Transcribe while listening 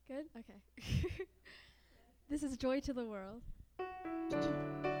good? Okay. This is Joy to the World.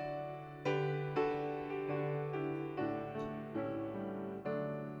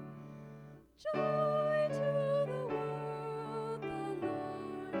 Joy to the world, the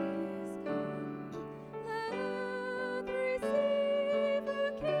Lord is come. Let earth receive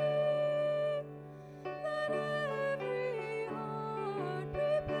her King. Let every heart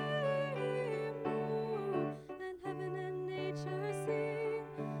prepare him room. And heaven and nature sing,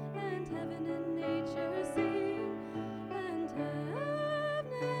 and heaven and nature sing, and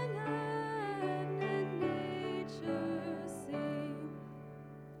heaven and nature sing.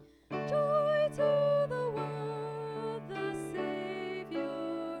 Joy to the world, the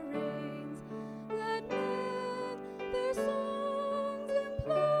Savior reigns. Let men their songs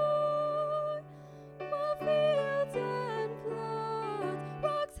employ, while fields and floods,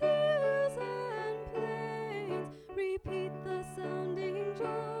 rocks, hills, and plains repeat the sounding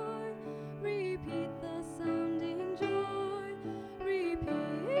joy, repeat the sounding joy,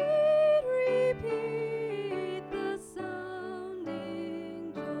 repeat, repeat the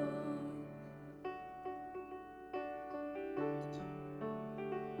sounding joy.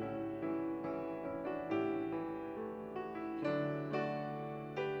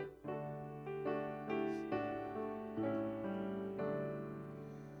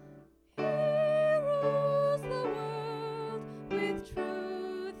 He rules the world with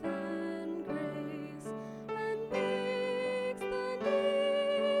truth and grace, and makes the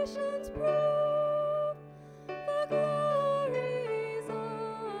nations prove the glories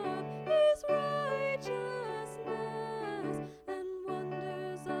of his righteousness, and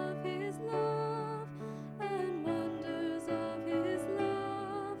wonders of his love, and wonders of his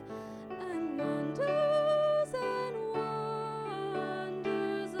love, and wonders of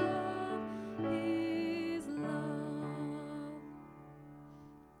his love.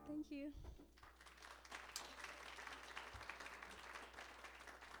 Thank you.